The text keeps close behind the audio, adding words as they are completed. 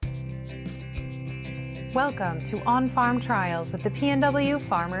Welcome to On-Farm Trials with the PNW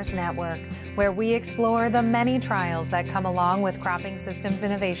Farmers Network, where we explore the many trials that come along with cropping systems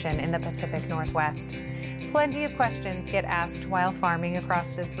innovation in the Pacific Northwest. Plenty of questions get asked while farming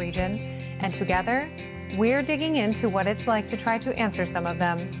across this region, and together, we're digging into what it's like to try to answer some of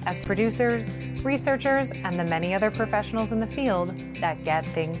them as producers, researchers, and the many other professionals in the field that get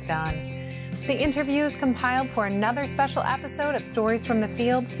things done. The interviews compiled for another special episode of Stories from the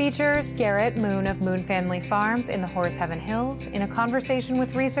Field features Garett Moon of Moon Family Farms in the Horse Heaven Hills in a conversation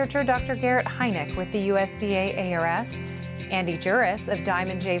with researcher Dr. Garett Heineck with the USDA-ARS, Andy Juris of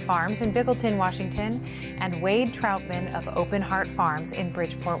Diamond J Farms in Bickleton, Washington, and Wade Troutman of Open Heart Farms in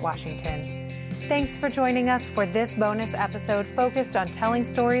Bridgeport, Washington. Thanks for joining us for this bonus episode focused on telling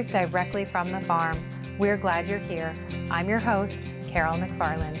stories directly from the farm. We're glad you're here. I'm your host, Carol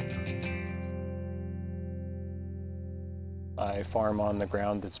McFarland. I farm on the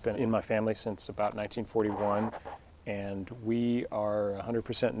ground that's been in my family since about 1941, and we are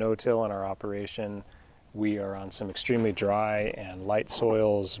 100% no-till in our operation. We are on some extremely dry and light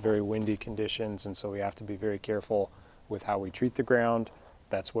soils, very windy conditions, and so we have to be very careful with how we treat the ground.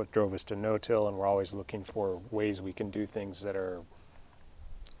 That's what drove us to no-till, and we're always looking for ways we can do things that are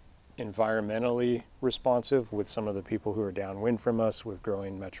environmentally responsive with some of the people who are downwind from us with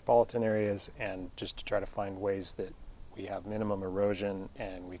growing metropolitan areas, and just to try to find ways that we have minimum erosion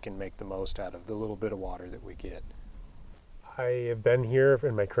and we can make the most out of the little bit of water that we get. I have been here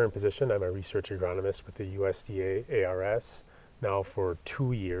in my current position. I'm a research agronomist with the USDA-ARS now for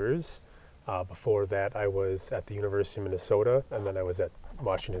 2 years. Before that, I was at the University of Minnesota, and then I was at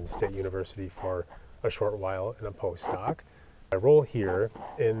Washington State University for a short while in a postdoc. My role here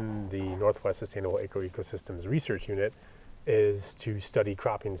in the Northwest Sustainable Agroecosystems Research Unit is to study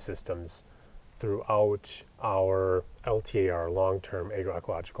cropping systems throughout our LTAR, long-term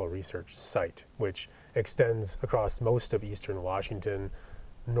agroecological research site, which extends across most of eastern Washington,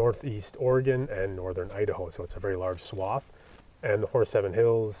 northeast Oregon, and northern Idaho. So it's a very large swath. And the Horse Heaven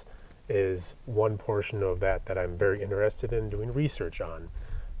Hills is one portion of that I'm very interested in doing research on.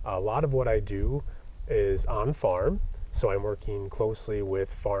 A lot of what I do is on farm, so I'm working closely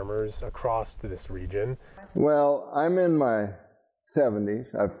with farmers across this region. Well, I'm in my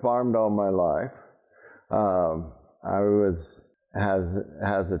 70s. I've farmed all my life. I was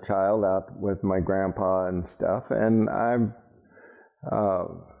as a child out with my grandpa and stuff, and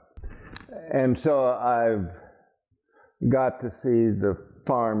so I've got to see the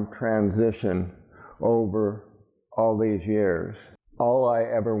farm transition over all these years. All I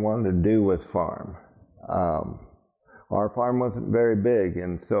ever wanted to do was farm. Our farm wasn't very big,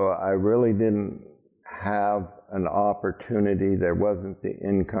 and so I really didn't have an opportunity. There wasn't the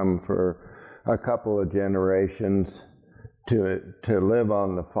income for a couple of generations to live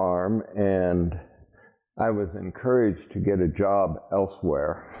on the farm, and I was encouraged to get a job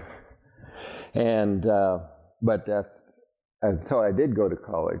elsewhere. And so I did go to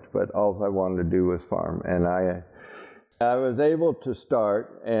college, but all I wanted to do was farm. And I was able to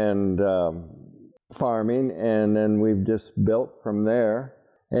start and farming, and then we've just built from there.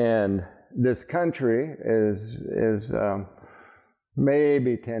 And this country is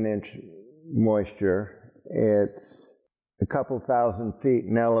maybe 10-inch moisture. It's a couple thousand feet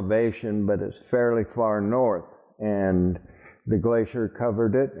in elevation, but it's fairly far north. And the glacier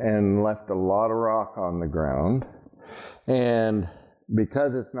covered it and left a lot of rock on the ground. And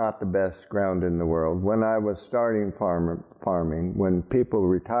because it's not the best ground in the world, when I was starting farming, when people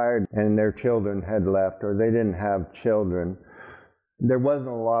retired and their children had left or they didn't have children, there wasn't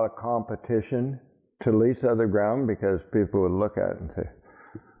a lot of competition to lease other ground because people would look at it and say,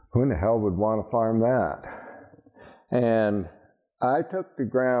 who in the hell would want to farm that? And I took the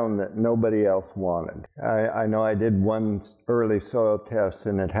ground that nobody else wanted. I know I did one early soil test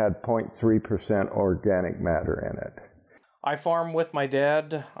and it had 0.3% organic matter in it. I farm with my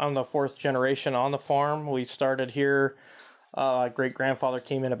dad. I'm the fourth generation on the farm. We started here. Great-grandfather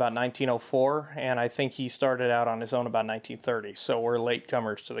came in about 1904, and I think he started out on his own about 1930, so we're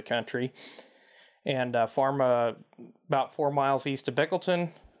latecomers to the country. And farm about 4 miles east of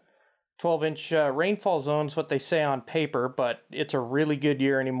Bickleton. 12-inch rainfall zone is what they say on paper, but it's a really good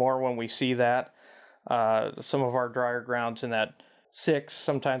year anymore when we see that. Some of our drier grounds in that 6,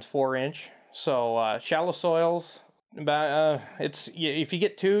 sometimes 4-inch. So shallow soils, about if you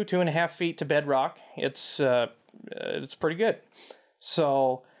get 2.5 feet to bedrock, it's pretty good.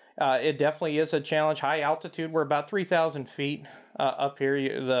 So it definitely is a challenge. High altitude, we're about 3,000 feet up here.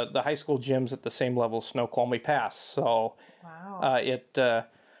 The high school gym's at the same level as Snoqualmie Pass. So wow.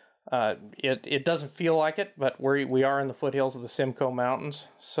 It doesn't feel like it, but we are in the foothills of the Simcoe Mountains,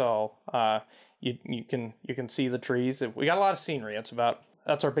 so you can see the trees. We got a lot of scenery.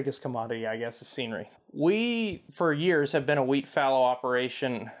 That's our biggest commodity, I guess, is scenery. We, for years, have been a wheat fallow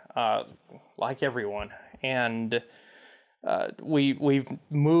operation, like everyone, and we've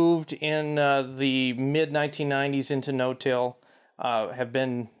moved in the mid-1990s into no-till, have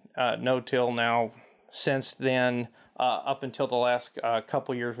been no-till now since then. Up until the last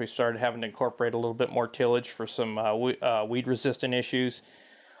couple years, we started having to incorporate a little bit more tillage for some weed-resistant issues.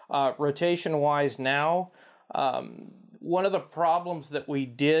 Rotation-wise now, one of the problems that we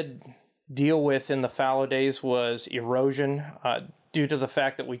did deal with in the fallow days was erosion, due to the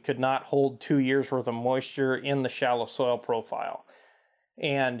fact that we could not hold 2 years worth of moisture in the shallow soil profile.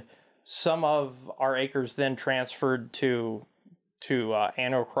 And some of our acres then transferred to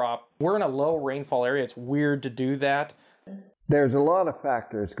annual crop. We're in a low rainfall area. It's weird to do that. There's a lot of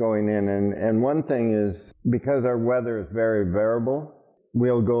factors going in, and one thing is because our weather is very variable,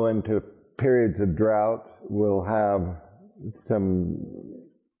 we'll go into periods of drought. We'll have some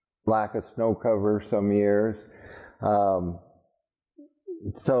lack of snow cover some years.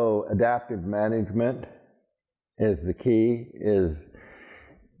 So adaptive management is the key.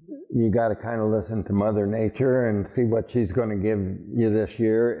 You got to kind of listen to Mother Nature and see what she's going to give you this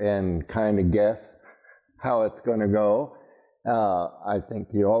year and kind of guess how it's going to go. I think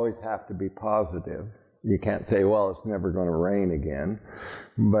you always have to be positive. You can't say, well, it's never going to rain again.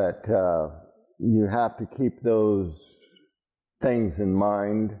 But you have to keep those things in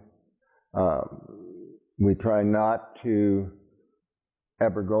mind. We try not to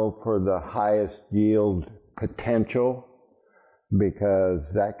ever go for the highest yield potential,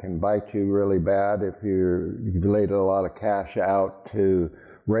 because that can bite you really bad if you've laid a lot of cash out to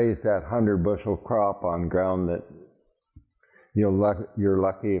raise that 100-bushel crop on ground that you're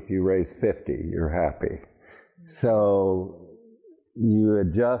lucky if you raise 50, you're happy. So you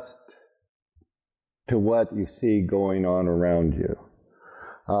adjust to what you see going on around you,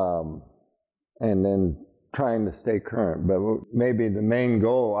 and then trying to stay current. But maybe the main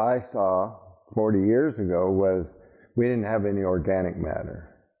goal I saw 40 years ago was we didn't have any organic matter.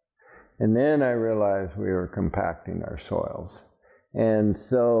 And then I realized we were compacting our soils. And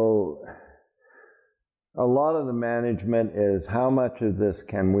so a lot of the management is how much of this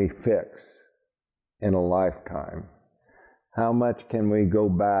can we fix in a lifetime? How much can we go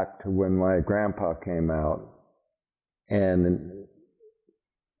back to when my grandpa came out and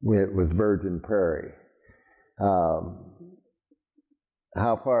it was virgin prairie?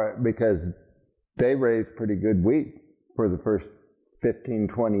 How far, because they raised pretty good wheat for the first 15,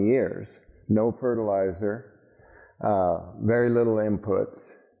 20 years. No fertilizer, very little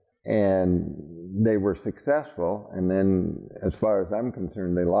inputs, and they were successful. And then, as far as I'm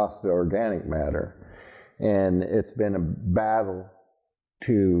concerned, they lost the organic matter. And it's been a battle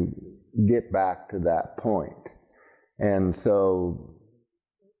to get back to that point. And so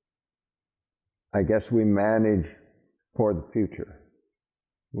I guess we manage for the future.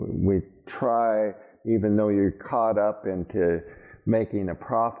 We try, even though you're caught up into making a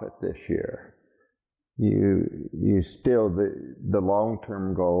profit this year, you still, the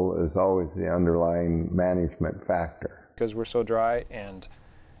long-term goal is always the underlying management factor. Because we're so dry, and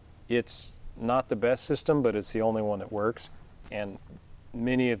it's not the best system, but it's the only one that works. And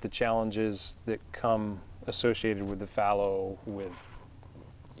many of the challenges that come associated with the fallow, with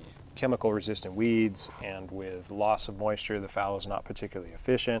chemical resistant weeds and with loss of moisture, the fallow is not particularly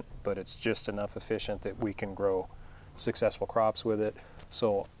efficient, but it's just enough efficient that we can grow successful crops with it.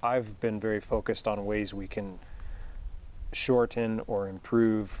 So I've been very focused on ways we can shorten or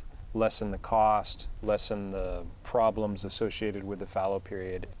improve, lessen the cost, lessen the problems associated with the fallow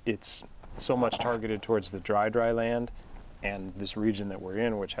period. It's so much targeted towards the dry land and this region that we're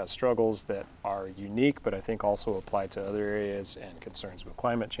in, which has struggles that are unique, but I think also apply to other areas and concerns with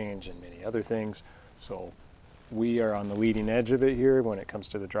climate change and many other things. So we are on the leading edge of it here when it comes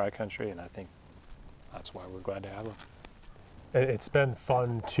to the dry country, and I think that's why we're glad to have them. It's been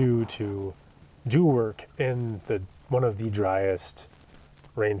fun too to do work in one of the driest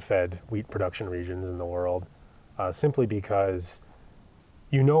rain-fed wheat production regions in the world, simply because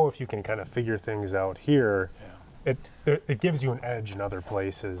if you can kind of figure things out here, it gives you an edge in other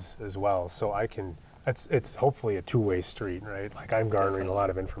places as well. So it's hopefully a two-way street, right? Like I'm garnering a lot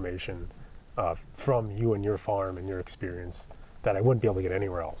of information from you and your farm and your experience that I wouldn't be able to get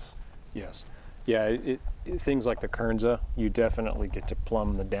anywhere else. Yes. Yeah, things like the Kernza, you definitely get to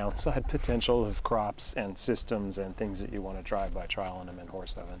plumb the downside potential of crops and systems and things that you want to drive by trialing them in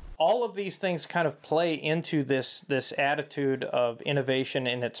horse heaven. All of these things kind of play into this attitude of innovation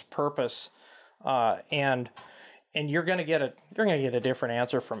and its purpose, and you're going to get a different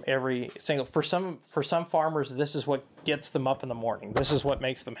answer from every single. For some farmers, this is what gets them up in the morning. This is what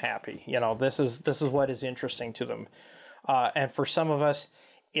makes them happy. This is what is interesting to them, and for some of us,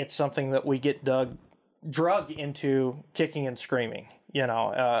 it's something that we get drug into kicking and screaming,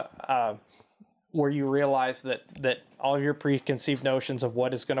 where you realize that all your preconceived notions of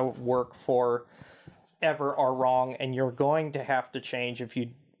what is going to work forever are wrong, and you're going to have to change if you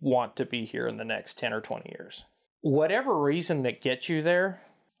want to be here in the next 10 or 20 years. Whatever reason that gets you there,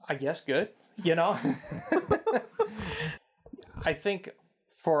 I guess good, I think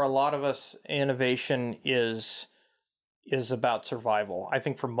for a lot of us, innovation is about survival. I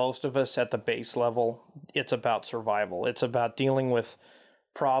think for most of us at the base level, it's about survival. It's about dealing with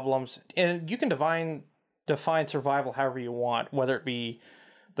problems. And you can define survival however you want, whether it be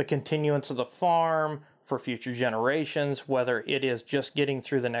the continuance of the farm for future generations, whether it is just getting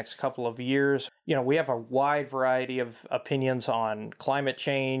through the next couple of years. We have a wide variety of opinions on climate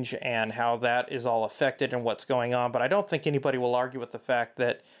change and how that is all affected and what's going on. But I don't think anybody will argue with the fact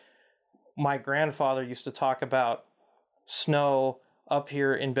that my grandfather used to talk about snow up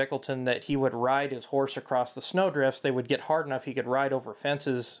here in Bickleton, that he would ride his horse across the snowdrifts. They would get hard enough he could ride over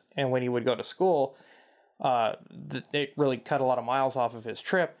fences, and when he would go to school, it really cut a lot of miles off of his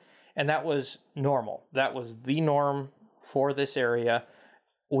trip, and that was normal. That was the norm for this area.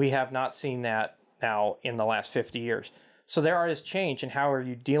 We have not seen that now in the last 50 years. So there is change, and how are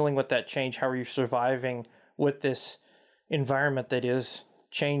you dealing with that change? How are you surviving with this environment that is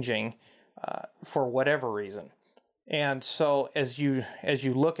changing for whatever reason? And so as you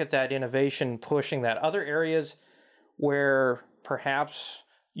look at that innovation, pushing that, other areas where perhaps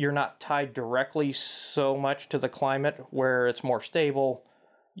you're not tied directly so much to the climate, where it's more stable,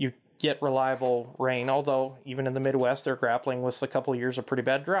 you get reliable rain, although even in the Midwest, they're grappling with a couple of years of pretty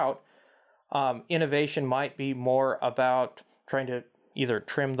bad drought. Innovation might be more about trying to either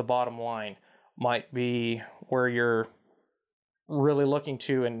trim the bottom line, might be where you're really looking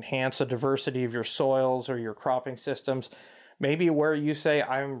to enhance the diversity of your soils or your cropping systems. Maybe where you say,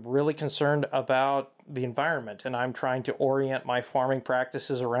 I'm really concerned about the environment and I'm trying to orient my farming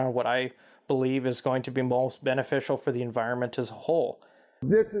practices around what I believe is going to be most beneficial for the environment as a whole.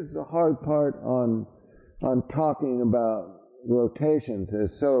 This is the hard part on talking about rotations.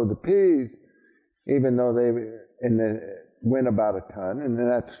 Is so the peas, even though they win about a ton, and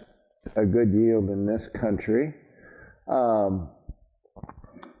that's a good yield in this country,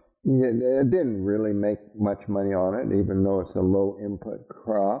 it didn't really make much money on it, even though it's a low input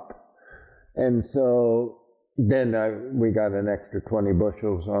crop. And so then we got an extra 20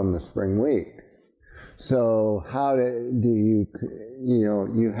 bushels on the spring wheat. So how do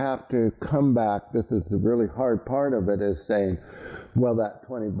you have to come back. This is the really hard part of it, is saying, well, that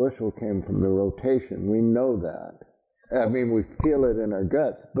 20 bushel came from the rotation. We know that. I mean, we feel it in our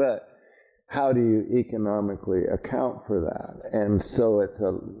guts, but how do you economically account for that? And so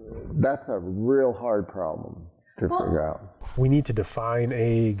that's a real hard problem to figure out. We need to define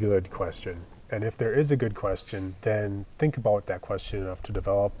a good question. And if there is a good question, then think about that question enough to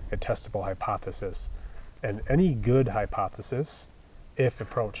develop a testable hypothesis. And any good hypothesis, if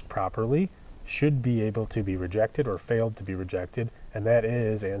approached properly, should be able to be rejected or failed to be rejected, and that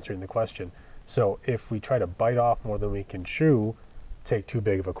is answering the question. So if we try to bite off more than we can chew, take too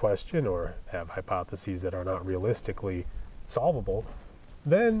big of a question, or have hypotheses that are not realistically solvable,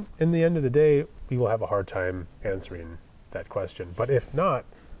 then in the end of the day, we will have a hard time answering that question. But if not,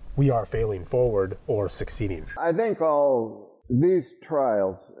 we are failing forward or succeeding. I think all these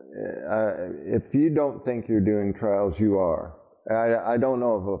trials, if you don't think you're doing trials, you are. I don't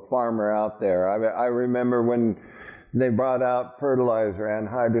know of a farmer out there. I remember when they brought out fertilizer,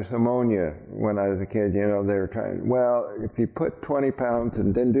 anhydrous ammonia, when I was a kid, they were trying, well, if you put 20 pounds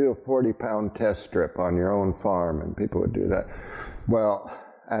and then do a 40-pound test strip on your own farm, and people would do that. Well,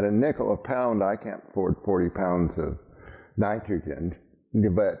 at a nickel a pound, I can't afford 40 pounds of nitrogen,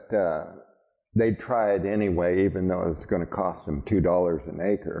 but they'd try it anyway, even though it was going to cost them $2 an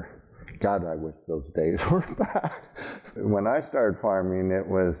acre. God, I wish those days were back. When I started farming, it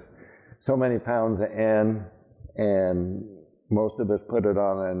was so many pounds of N, and most of us put it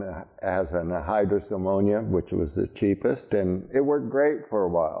on as an anhydrous ammonia, which was the cheapest, and it worked great for a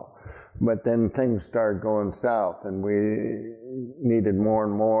while. But then things started going south, and we needed more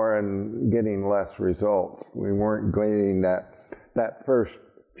and more and getting less results. We weren't getting that first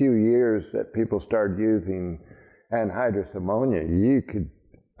few years that people started using anhydrous ammonia,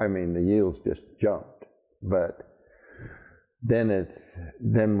 the yields just jumped. But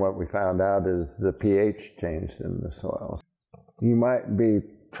then what we found out is the pH changed in the soils. You might be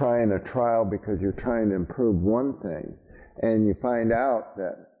trying a trial because you're trying to improve one thing, and you find out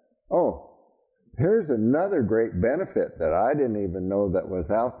that, oh, here's another great benefit that I didn't even know that was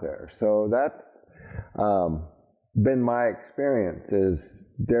out there. So that's been my experience, is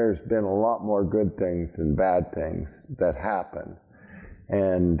there's been a lot more good things than bad things that happen.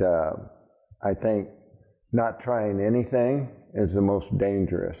 And I think not trying anything is the most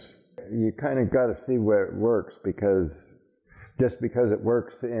dangerous. You kind of got to see where it works, because just because it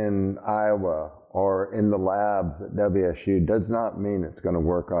works in Iowa or in the labs at WSU does not mean it's going to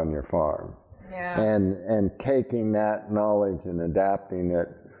work on your farm. Yeah. And taking that knowledge and adapting it,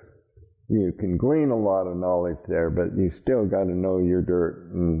 you can glean a lot of knowledge there, but you still got to know your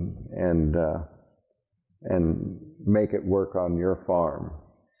dirt and make it work on your farm.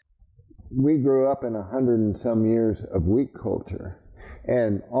 We grew up in 100 and some years of wheat culture,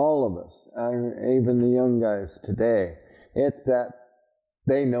 and all of us, even the young guys today, it's that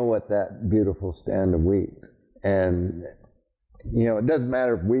they know what that beautiful stand of wheat. And it doesn't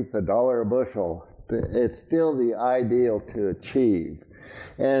matter if wheat's $1 a bushel, it's still the ideal to achieve.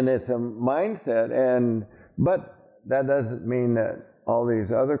 And it's a mindset, but that doesn't mean that all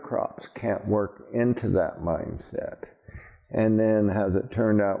these other crops can't work into that mindset. And then has it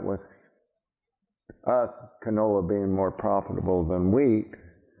turned out with us, canola being more profitable than wheat?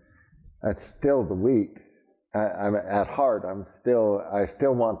 That's still the wheat. I'm at heart, I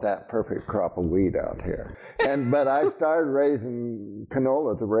still want that perfect crop of wheat out here. But I started raising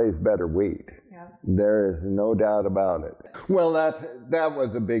canola to raise better wheat. Yeah. There is no doubt about it. Well, that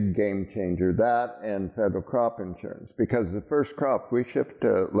was a big game changer, that and federal crop insurance, because the first crop we shipped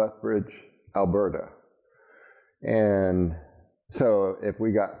to Lethbridge, Alberta. And so if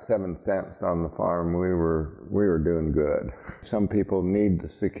we got 7 cents on the farm, we were doing good. Some people need the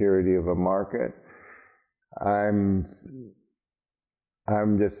security of a market. I'm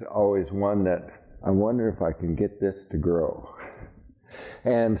just always one that I wonder if I can get this to grow.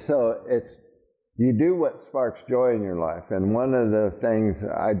 And so you do what sparks joy in your life. And one of the things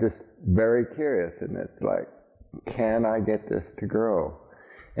I just very curious, and it's like, can I get this to grow?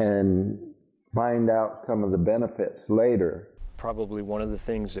 And find out some of the benefits later. Probably one of the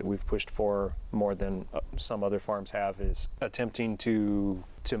things that we've pushed for more than some other farms have is attempting to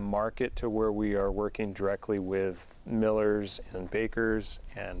market to where we are working directly with millers and bakers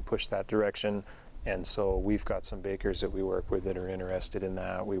and push that direction. And so we've got some bakers that we work with that are interested in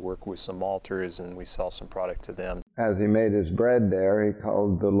that. We work with some malters and we sell some product to them. As he made his bread there, he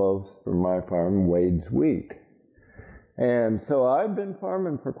called the loaves from my farm Wade's Wheat. And so I'd been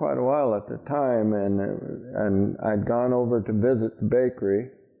farming for quite a while at the time, and I'd gone over to visit the bakery,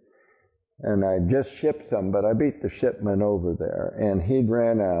 and I just shipped some, but I beat the shipment over there, and he'd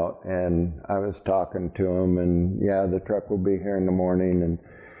ran out, and I was talking to him, and yeah, the truck will be here in the morning,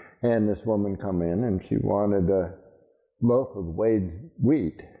 and this woman come in, and she wanted a loaf of Wade's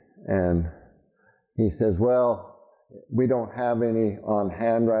Wheat, and he says, well, we don't have any on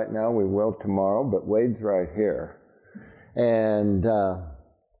hand right now, we will tomorrow, but Wade's right here. And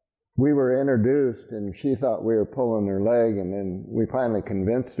we were introduced, and she thought we were pulling her leg, and then we finally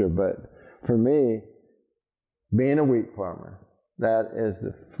convinced her. But for me, being a wheat farmer, that is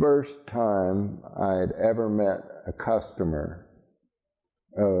the first time I'd ever met a customer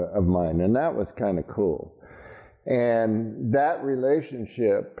of mine, and that was kind of cool. And that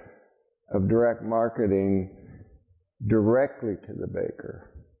relationship of direct marketing directly to the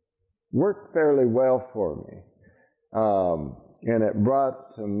baker worked fairly well for me. And it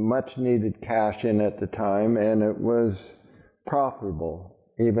brought some much needed cash in at the time, and it was profitable,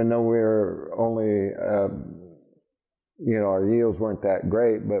 even though we were only, our yields weren't that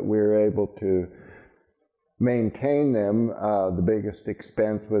great, but we were able to maintain them. The biggest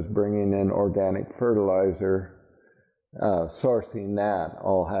expense was bringing in organic fertilizer, sourcing that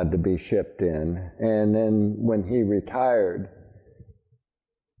all had to be shipped in. And then when he retired,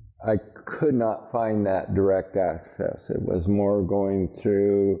 I could not find that direct access. It was more going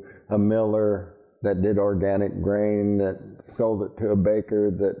through a miller that did organic grain, that sold it to a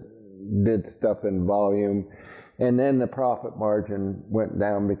baker that did stuff in volume. And then the profit margin went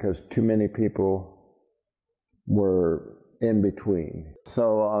down because too many people were in between.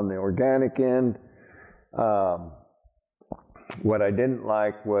 So on the organic end, what I didn't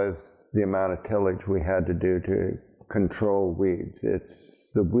like was the amount of tillage we had to do to control weeds.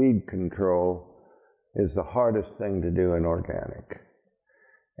 The weed control is the hardest thing to do in organic.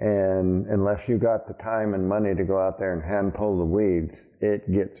 And unless you got the time and money to go out there and hand pull the weeds,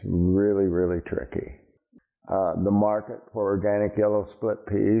 it gets really, really tricky. The market for organic yellow split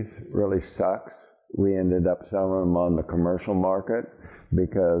peas really sucks. We ended up selling them on the commercial market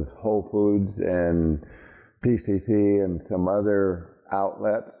because Whole Foods and PCC and some other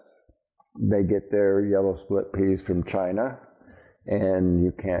outlets, they get their yellow split peas from China, and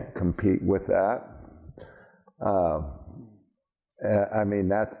you can't compete with that. I mean,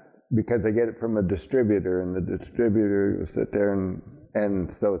 that's because they get it from a distributor, and the distributor will sit there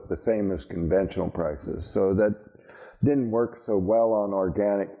and so it's the same as conventional prices. So that didn't work so well on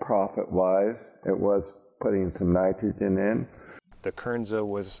organic profit-wise. It was putting some nitrogen in. The Kernza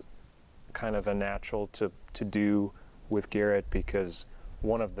was kind of a natural to do with Garrett because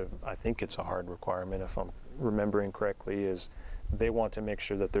one of the, I think it's a hard requirement if I'm remembering correctly, is they want to make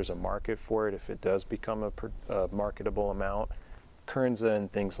sure that there's a market for it if it does become a marketable amount. Kernza and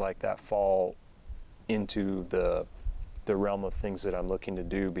things like that fall into the realm of things that I'm looking to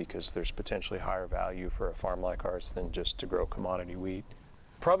do because there's potentially higher value for a farm like ours than just to grow commodity wheat.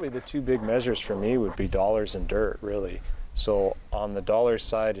 Probably the two big measures for me would be dollars and dirt, really. So on the dollars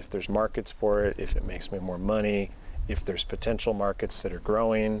side, if there's markets for it, if it makes me more money, if there's potential markets that are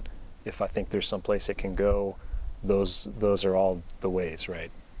growing, if I think there's some place it can go, those are all the ways,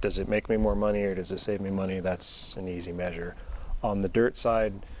 right? Does it make me more money or does it save me money? That's an easy measure. On the dirt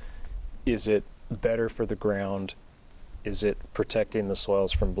side, is it better for the ground? Is it protecting the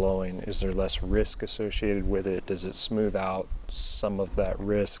soils from blowing? Is there less risk associated with it? Does it smooth out some of that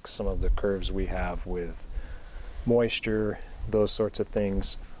risk, some of the curves we have with moisture, those sorts of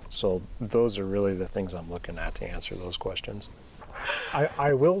things? So those are really the things I'm looking at to answer those questions.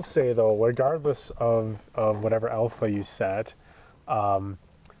 I will say, though, regardless of whatever alpha you set, doing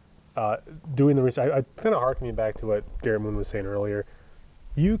the research, I kind of harkening back to what Garrett Moon was saying earlier.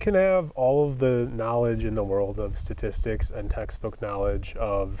 You can have all of the knowledge in the world of statistics and textbook knowledge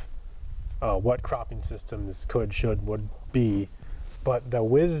of what cropping systems could, should, would be, but the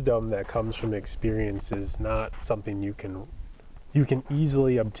wisdom that comes from experience is not something you can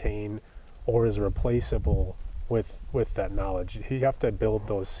easily obtain or is replaceable with that knowledge. You have to build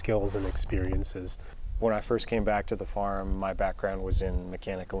those skills and experiences. When I first came back to the farm, my background was in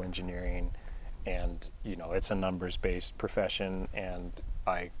mechanical engineering, and it's a numbers-based profession, and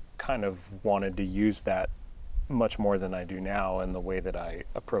I kind of wanted to use that much more than I do now in the way that I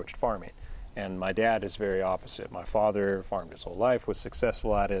approached farming. And my dad is very opposite. My father farmed his whole life, was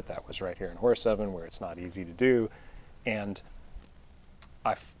successful at it. That was right here in Horsehaven, where it's not easy to do. And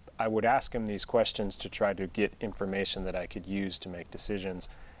I would ask him these questions to try to get information that I could use to make decisions.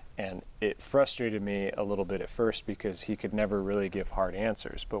 And it frustrated me a little bit at first because he could never really give hard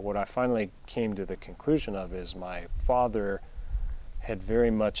answers. But what I finally came to the conclusion of is my father had very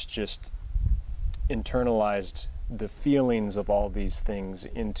much just internalized the feelings of all these things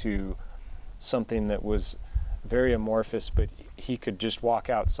into something that was very amorphous, but he could just walk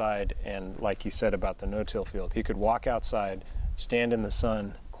outside and, like you said about the no-till field, he could walk outside, stand in the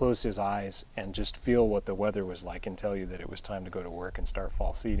sun, close his eyes, and just feel what the weather was like and tell you that it was time to go to work and start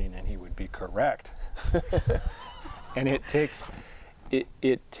fall seeding, and he would be correct. And it takes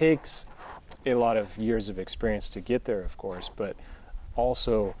a lot of years of experience to get there, of course, but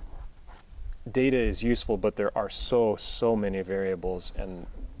also data is useful, but there are so many variables and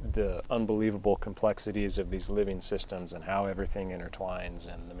the unbelievable complexities of these living systems and how everything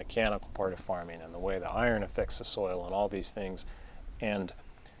intertwines and the mechanical part of farming and the way the iron affects the soil and all these things. And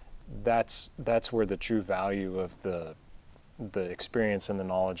that's where the true value of the experience and the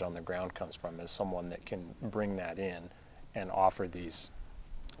knowledge on the ground comes from, is someone that can bring that in and offer these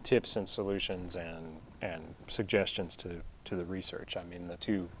tips and solutions and suggestions to the research. I mean, the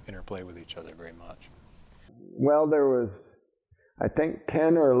two interplay with each other very much. Well, there was, I think,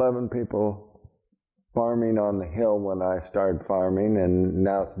 10 or 11 people farming on the hill when I started farming, and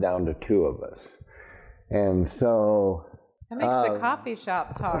now it's down to 2 of us. And so... That makes the coffee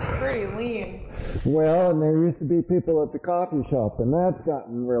shop talk pretty lean. Well, and there used to be people at the coffee shop, and that's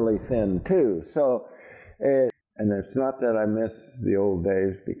gotten really thin too. So, and it's not that I miss the old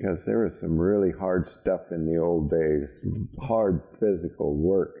days, because there was some really hard stuff in the old days, hard physical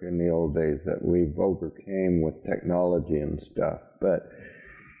work in the old days that we've overcame with technology and stuff. But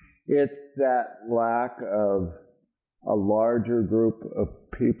it's that lack of a larger group of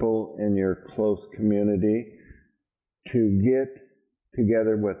people in your close community to get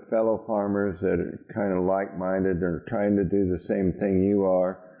together with fellow farmers that are kind of like-minded or trying to do the same thing you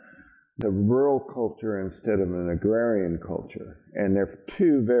are, the rural culture instead of an agrarian culture. And they're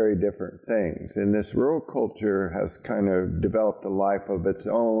two very different things. And this rural culture has kind of developed a life of its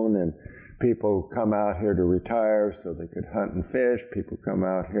own, and people come out here to retire so they could hunt and fish. People come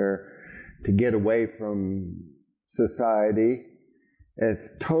out here to get away from society.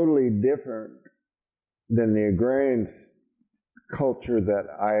 It's totally different than the agrarian culture that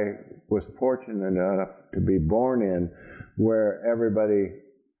I was fortunate enough to be born in, where everybody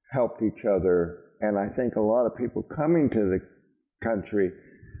helped each other. And I think a lot of people coming to the country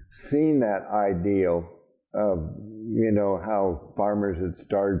seen that ideal of, you know, how farmers had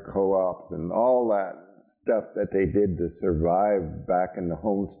started co-ops and all that stuff that they did to survive back in the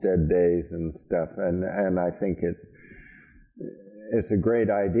homestead days and stuff. And I think it's a great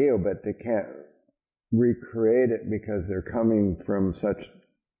ideal, but they can't recreate it because they're coming from such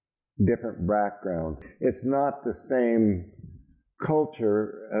different backgrounds. It's not the same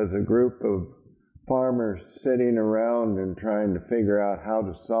culture as a group of farmers sitting around and trying to figure out how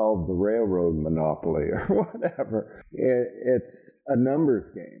to solve the railroad monopoly or whatever. It's a numbers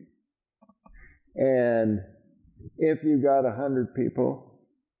game. And if you got 100 people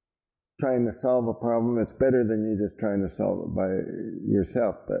trying to solve a problem, it's better than you just trying to solve it by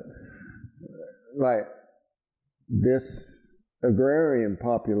yourself. But like this agrarian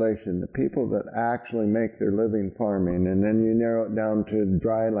population, the people that actually make their living farming, and then you narrow it down to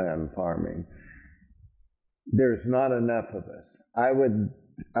dryland farming, there's not enough of us. I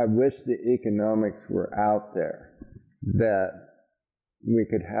wish the economics were out there, that we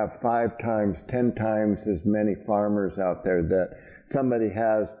could have 5 times, 10 times as many farmers out there, that somebody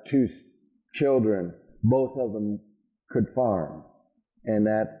has 2 children, both of them could farm. And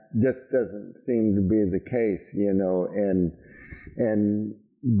that just doesn't seem to be the case, you know, and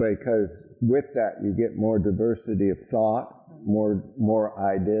because with that you get more diversity of thought, more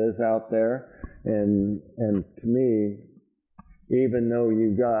ideas out there. And to me, even though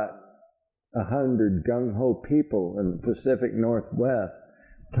you got 100 gung-ho people in the Pacific Northwest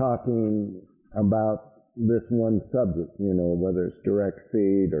talking about this one subject, you know, whether it's direct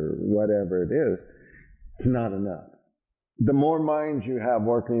seed or whatever it is, it's not enough. The more minds you have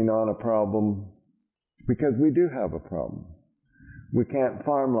working on a problem, because we do have a problem. We can't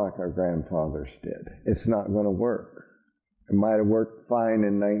farm like our grandfathers did. It's not going to work. It might have worked fine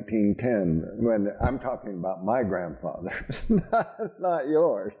in 1910. When I'm talking about my grandfathers, not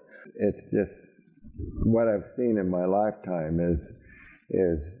yours. It's just what I've seen in my lifetime is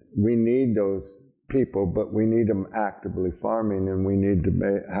we need those people, but we need them actively farming, and we need to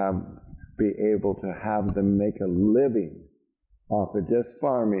be able to have them make a living off of just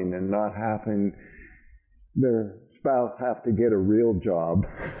farming and not having their spouse have to get a real job.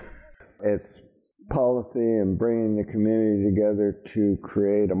 It's policy and bringing the community together to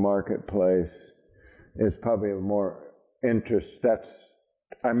create a marketplace is probably of more interest.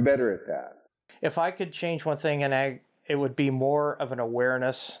 I'm better at that. If I could change one thing in ag, it would be more of an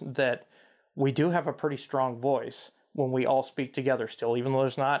awareness that we do have a pretty strong voice when we all speak together still, even though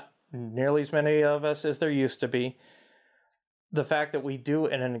there's not nearly as many of us as there used to be. The fact that we do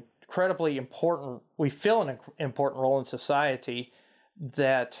we fill an important role in society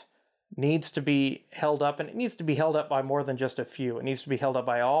that needs to be held up, and it needs to be held up by more than just a few. It needs to be held up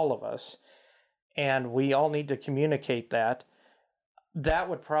by all of us, and we all need to communicate that. That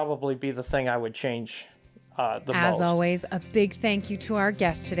would probably be the thing I would change the most. As always, a big thank you to our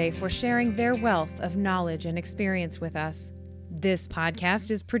guests today for sharing their wealth of knowledge and experience with us. This podcast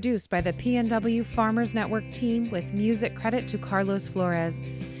is produced by the PNW Farmers Network team with music credit to Carlos Flores.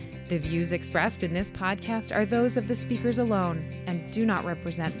 The views expressed in this podcast are those of the speakers alone and do not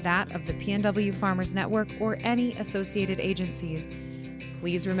represent that of the PNW Farmers Network or any associated agencies.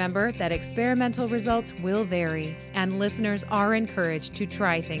 Please remember that experimental results will vary, and listeners are encouraged to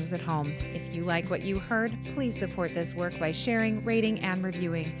try things at home. If you like what you heard, please support this work by sharing, rating, and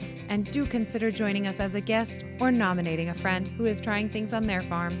reviewing. And do consider joining us as a guest or nominating a friend who is trying things on their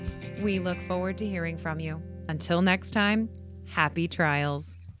farm. We look forward to hearing from you. Until next time, happy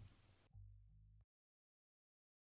trials.